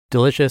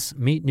Delicious,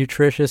 meat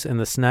nutritious, and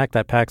the snack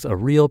that packs a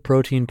real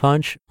protein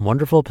punch,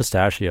 Wonderful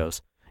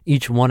Pistachios.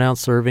 Each 1 ounce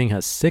serving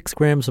has 6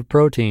 grams of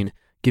protein,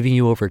 giving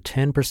you over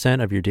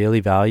 10% of your daily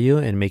value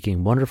and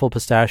making Wonderful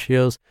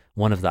Pistachios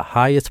one of the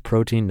highest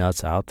protein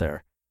nuts out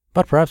there.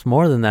 But perhaps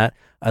more than that,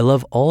 I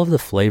love all of the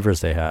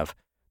flavors they have.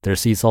 Their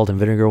sea salt and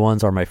vinegar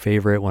ones are my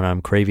favorite when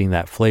I'm craving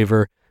that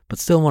flavor, but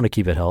still want to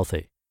keep it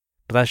healthy.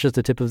 But that's just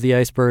the tip of the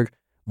iceberg.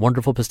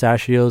 Wonderful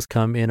Pistachios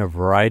come in a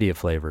variety of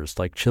flavors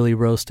like chili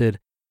roasted,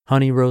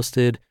 honey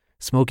roasted,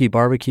 smoky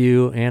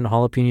barbecue, and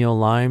jalapeno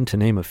lime, to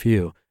name a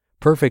few.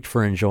 Perfect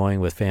for enjoying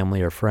with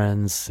family or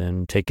friends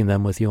and taking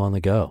them with you on the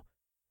go.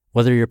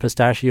 Whether you're a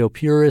pistachio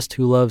purist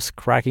who loves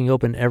cracking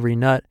open every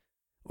nut,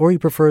 or you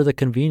prefer the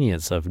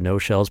convenience of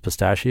no-shells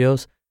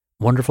pistachios,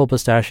 Wonderful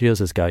Pistachios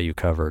has got you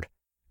covered.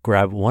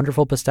 Grab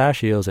Wonderful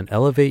Pistachios and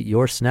elevate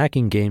your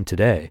snacking game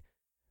today.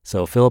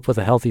 So fill up with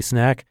a healthy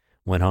snack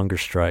when hunger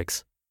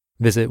strikes.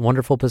 Visit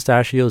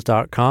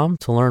wonderfulpistachios.com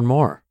to learn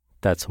more.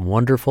 That's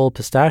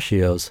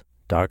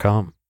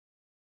wonderfulpistachios.com.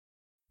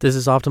 This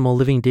is Optimal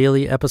Living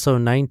Daily,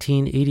 episode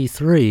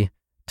 1983,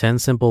 10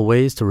 Simple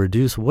Ways to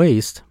Reduce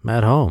Waste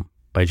at Home,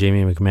 by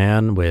Jamie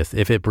McMahon with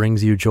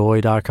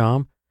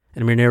ifitbringsyoujoy.com.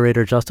 And I'm your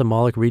narrator, Justin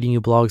Malik, reading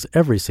you blogs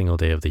every single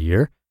day of the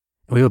year.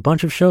 And we have a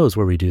bunch of shows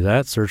where we do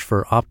that. Search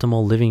for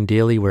Optimal Living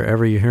Daily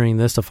wherever you're hearing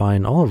this to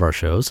find all of our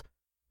shows.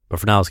 But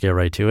for now, let's get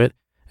right to it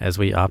as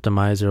we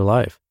optimize your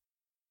life.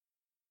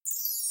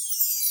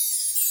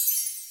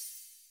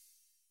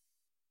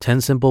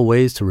 10 Simple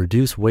Ways to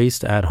Reduce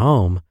Waste at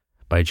Home,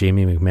 by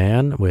Jamie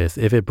McMahon with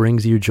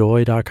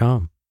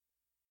ifitbringsyoujoy.com.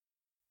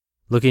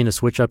 Looking to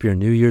switch up your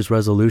New Year's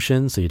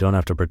resolution so you don't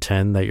have to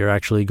pretend that you're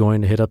actually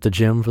going to hit up the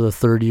gym for the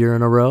 3rd year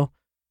in a row?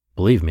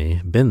 Believe me,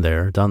 been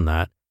there, done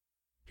that.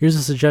 Here's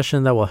a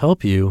suggestion that will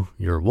help you,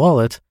 your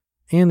wallet,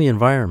 and the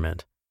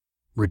environment.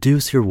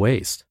 Reduce your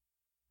waste.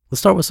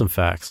 Let's start with some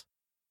facts.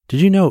 Did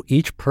you know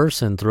each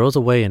person throws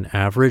away an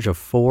average of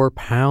 4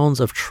 pounds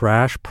of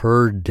trash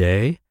per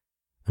day?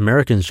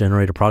 Americans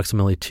generate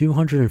approximately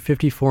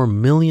 254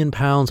 million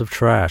pounds of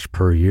trash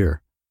per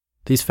year.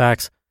 These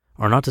facts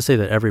are not to say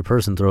that every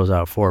person throws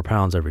out 4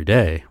 pounds every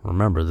day.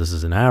 Remember, this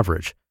is an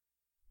average.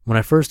 When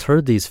I first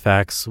heard these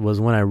facts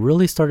was when I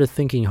really started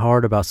thinking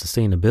hard about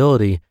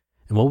sustainability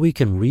and what we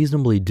can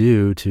reasonably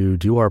do to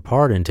do our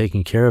part in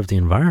taking care of the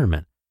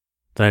environment.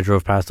 Then I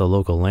drove past a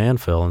local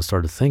landfill and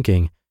started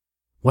thinking,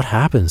 what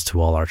happens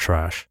to all our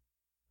trash?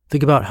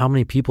 Think about how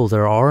many people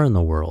there are in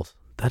the world.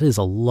 That is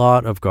a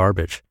lot of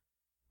garbage.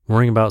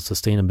 Worrying about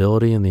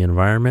sustainability and the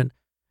environment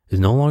is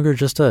no longer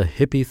just a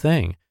hippie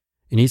thing.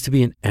 It needs to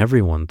be an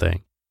everyone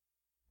thing.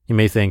 You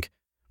may think,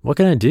 what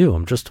can I do?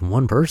 I'm just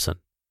one person.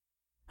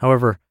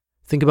 However,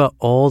 think about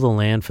all the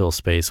landfill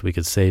space we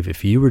could save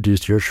if you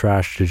reduced your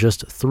trash to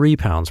just 3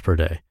 pounds per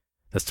day.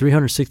 That's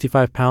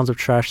 365 pounds of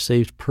trash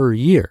saved per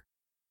year.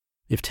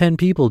 If 10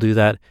 people do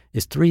that,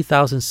 it's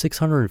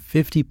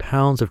 3,650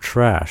 pounds of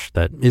trash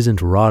that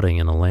isn't rotting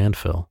in a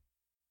landfill.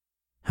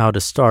 How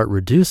to start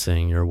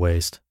reducing your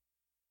waste.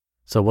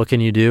 So what can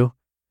you do?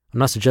 I'm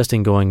not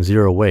suggesting going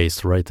zero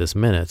waste right this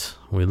minute.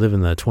 We live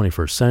in the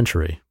 21st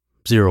century.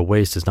 Zero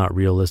waste is not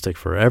realistic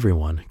for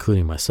everyone,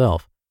 including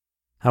myself.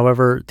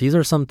 However, these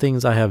are some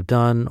things I have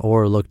done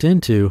or looked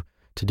into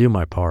to do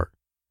my part.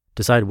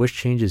 Decide which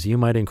changes you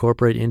might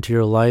incorporate into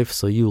your life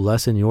so you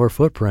lessen your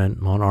footprint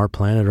on our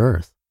planet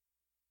Earth.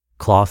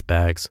 Cloth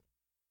bags.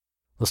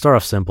 Let's start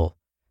off simple.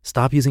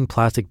 Stop using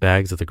plastic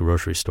bags at the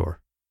grocery store.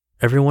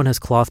 Everyone has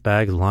cloth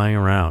bags lying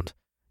around.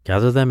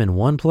 Gather them in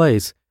one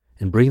place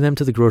and bring them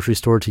to the grocery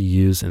store to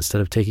use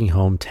instead of taking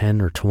home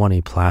 10 or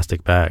 20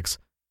 plastic bags.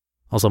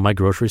 Also, my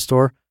grocery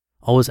store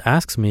always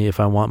asks me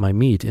if I want my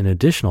meat in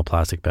additional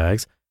plastic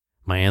bags.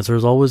 My answer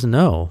is always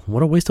no.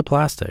 What a waste of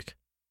plastic.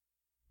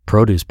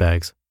 Produce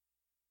bags.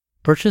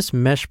 Purchase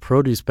mesh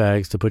produce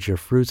bags to put your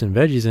fruits and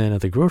veggies in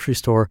at the grocery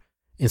store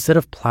instead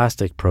of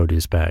plastic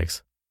produce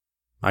bags.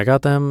 I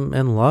got them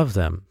and love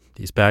them.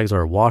 These bags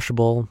are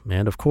washable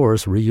and, of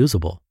course,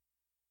 reusable.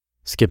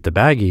 Skip the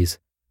baggies.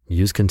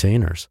 Use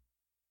containers.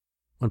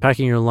 When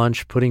packing your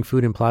lunch, putting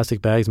food in plastic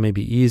bags may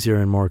be easier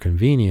and more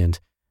convenient.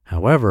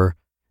 However,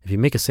 if you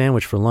make a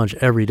sandwich for lunch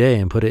every day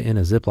and put it in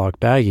a Ziploc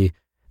baggie,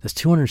 that's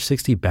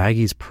 260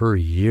 baggies per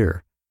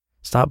year.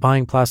 Stop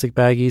buying plastic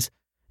baggies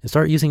and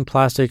start using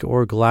plastic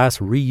or glass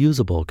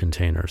reusable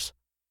containers.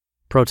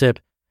 Pro tip,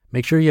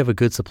 make sure you have a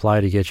good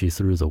supply to get you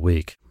through the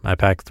week. I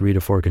pack 3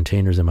 to 4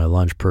 containers in my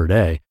lunch per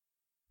day.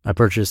 I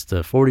purchased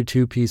the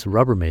 42-piece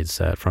Rubbermaid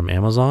set from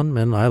Amazon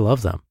and I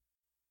love them.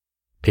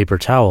 Paper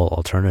towel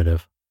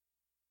alternative.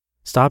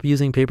 Stop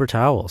using paper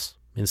towels.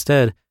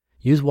 Instead,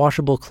 use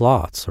washable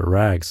cloths or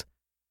rags.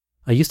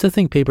 I used to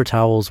think paper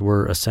towels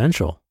were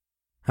essential.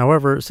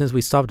 However, since we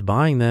stopped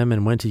buying them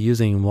and went to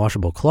using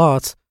washable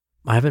cloths,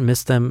 I haven't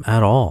missed them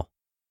at all.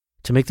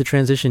 To make the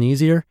transition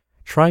easier,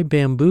 try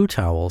bamboo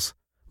towels.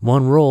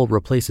 1 roll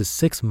replaces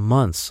 6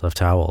 months of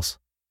towels.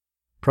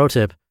 Pro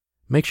tip,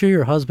 make sure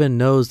your husband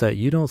knows that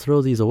you don't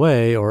throw these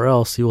away or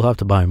else you will have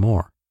to buy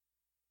more.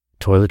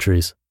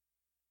 Toiletries.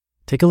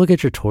 Take a look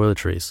at your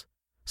toiletries.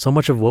 So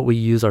much of what we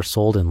use are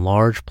sold in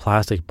large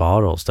plastic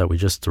bottles that we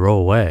just throw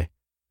away.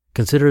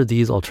 Consider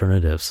these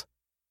alternatives.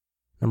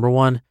 Number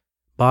 1,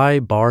 buy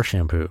bar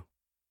shampoo.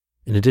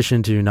 In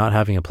addition to not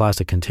having a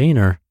plastic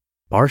container,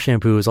 bar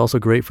shampoo is also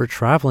great for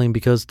traveling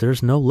because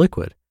there's no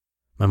liquid.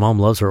 My mom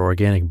loves her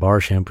organic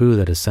bar shampoo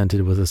that is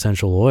scented with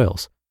essential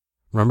oils.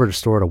 Remember to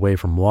store it away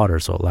from water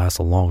so it lasts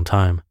a long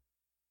time.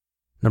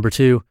 Number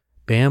 2,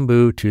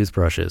 bamboo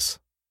toothbrushes.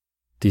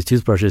 These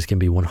toothbrushes can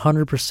be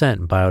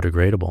 100%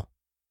 biodegradable.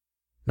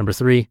 Number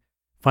 3,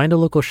 find a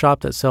local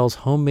shop that sells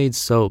homemade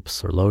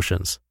soaps or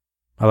lotions.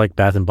 I like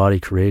Bath & Body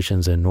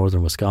Creations in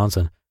northern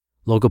Wisconsin.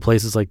 Local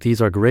places like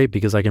these are great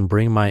because I can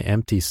bring my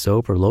empty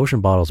soap or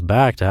lotion bottles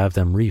back to have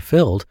them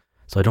refilled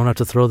so I don't have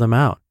to throw them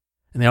out.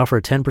 And they offer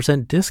a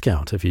 10%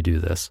 discount if you do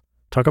this.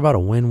 Talk about a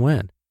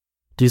win-win.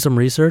 Do some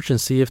research and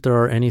see if there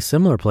are any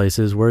similar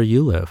places where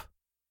you live.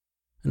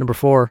 And number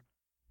 4,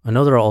 I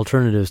know there are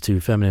alternatives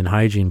to feminine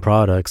hygiene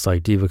products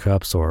like Diva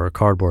cups or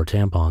cardboard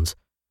tampons.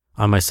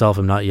 I myself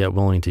am not yet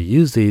willing to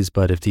use these,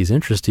 but if these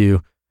interest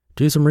you,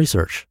 do some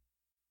research.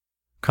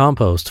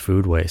 Compost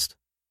food waste.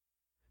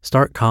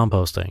 Start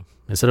composting.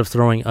 Instead of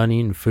throwing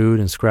uneaten food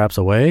and scraps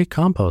away,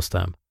 compost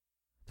them.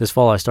 This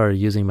fall I started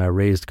using my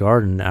raised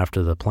garden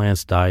after the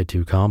plants died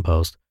to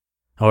compost.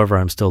 However,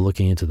 I'm still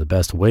looking into the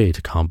best way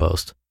to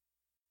compost.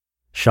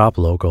 Shop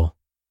local.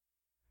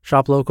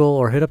 Shop local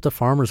or hit up the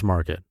farmer's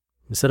market.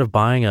 Instead of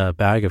buying a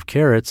bag of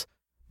carrots,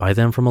 buy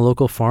them from a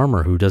local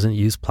farmer who doesn't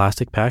use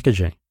plastic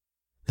packaging.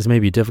 This may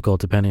be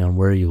difficult depending on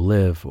where you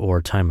live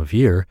or time of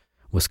year.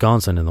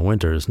 Wisconsin in the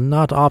winter is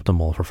not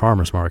optimal for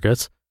farmers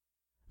markets.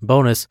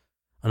 Bonus,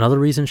 another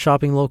reason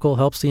shopping local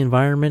helps the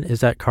environment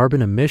is that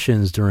carbon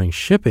emissions during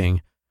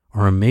shipping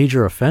are a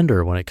major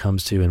offender when it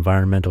comes to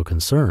environmental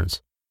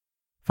concerns.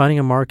 Finding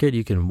a market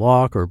you can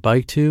walk or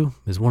bike to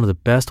is one of the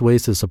best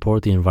ways to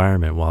support the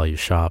environment while you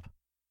shop.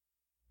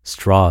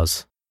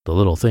 Straws. The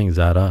little things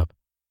add up.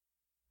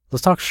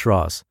 Let's talk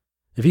straws.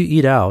 If you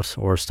eat out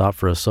or stop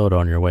for a soda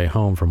on your way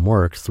home from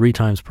work 3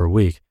 times per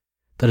week,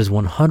 that is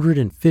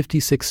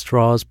 156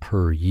 straws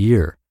per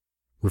year.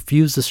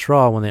 Refuse the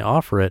straw when they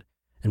offer it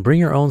and bring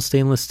your own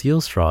stainless steel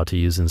straw to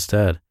use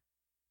instead.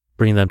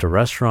 Bring them to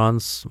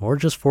restaurants or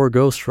just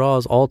forego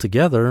straws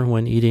altogether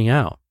when eating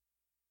out.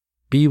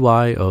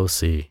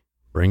 BYOC.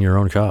 Bring your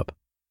own cup.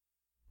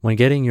 When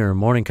getting your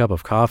morning cup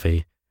of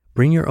coffee,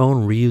 bring your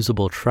own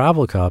reusable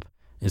travel cup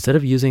instead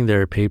of using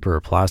their paper or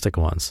plastic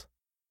ones.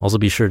 Also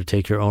be sure to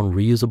take your own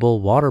reusable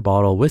water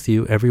bottle with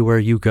you everywhere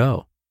you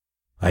go.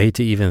 I hate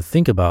to even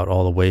think about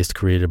all the waste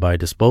created by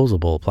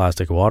disposable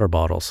plastic water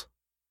bottles.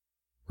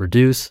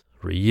 Reduce,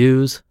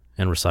 reuse,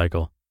 and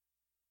recycle.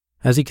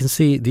 As you can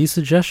see, these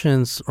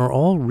suggestions are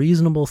all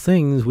reasonable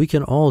things we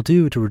can all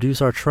do to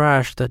reduce our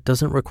trash that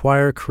doesn't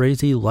require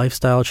crazy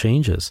lifestyle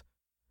changes.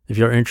 If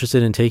you're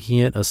interested in taking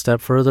it a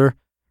step further,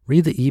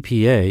 read the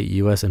EPA,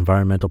 U.S.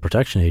 Environmental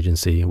Protection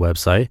Agency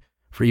website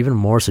for even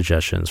more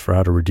suggestions for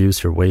how to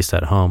reduce your waste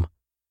at home.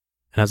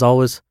 And as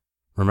always,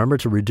 remember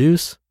to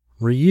reduce,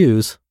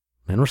 reuse,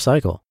 and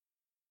recycle.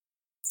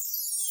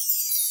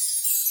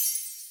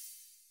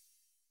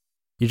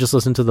 You just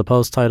listened to the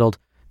post titled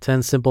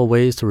 10 Simple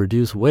Ways to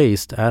Reduce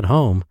Waste at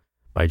Home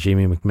by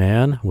Jamie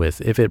McMahon with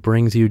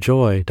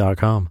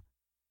ifitbringsyoujoy.com.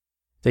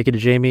 Thank you to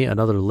Jamie,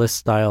 another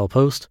list-style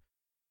post.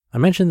 I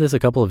mentioned this a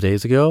couple of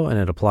days ago, and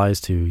it applies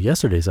to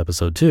yesterday's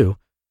episode too.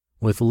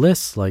 With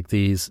lists like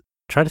these,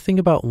 try to think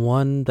about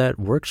one that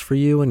works for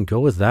you and go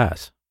with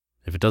that.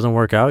 If it doesn't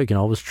work out, you can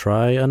always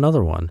try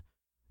another one.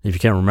 If you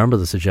can't remember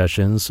the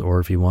suggestions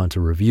or if you want to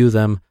review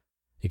them,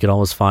 you can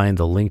always find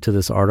the link to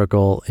this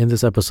article in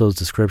this episode's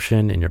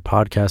description in your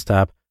podcast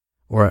app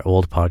or at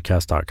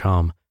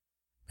oldpodcast.com.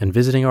 And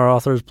visiting our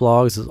authors'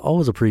 blogs is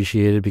always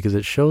appreciated because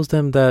it shows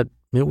them that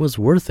it was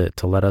worth it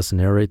to let us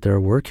narrate their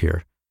work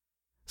here.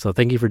 So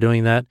thank you for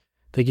doing that.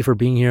 Thank you for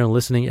being here and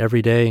listening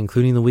every day,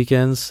 including the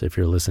weekends if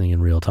you're listening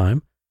in real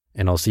time.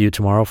 And I'll see you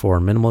tomorrow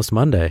for Minimalist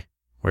Monday,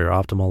 where your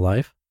optimal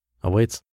life awaits.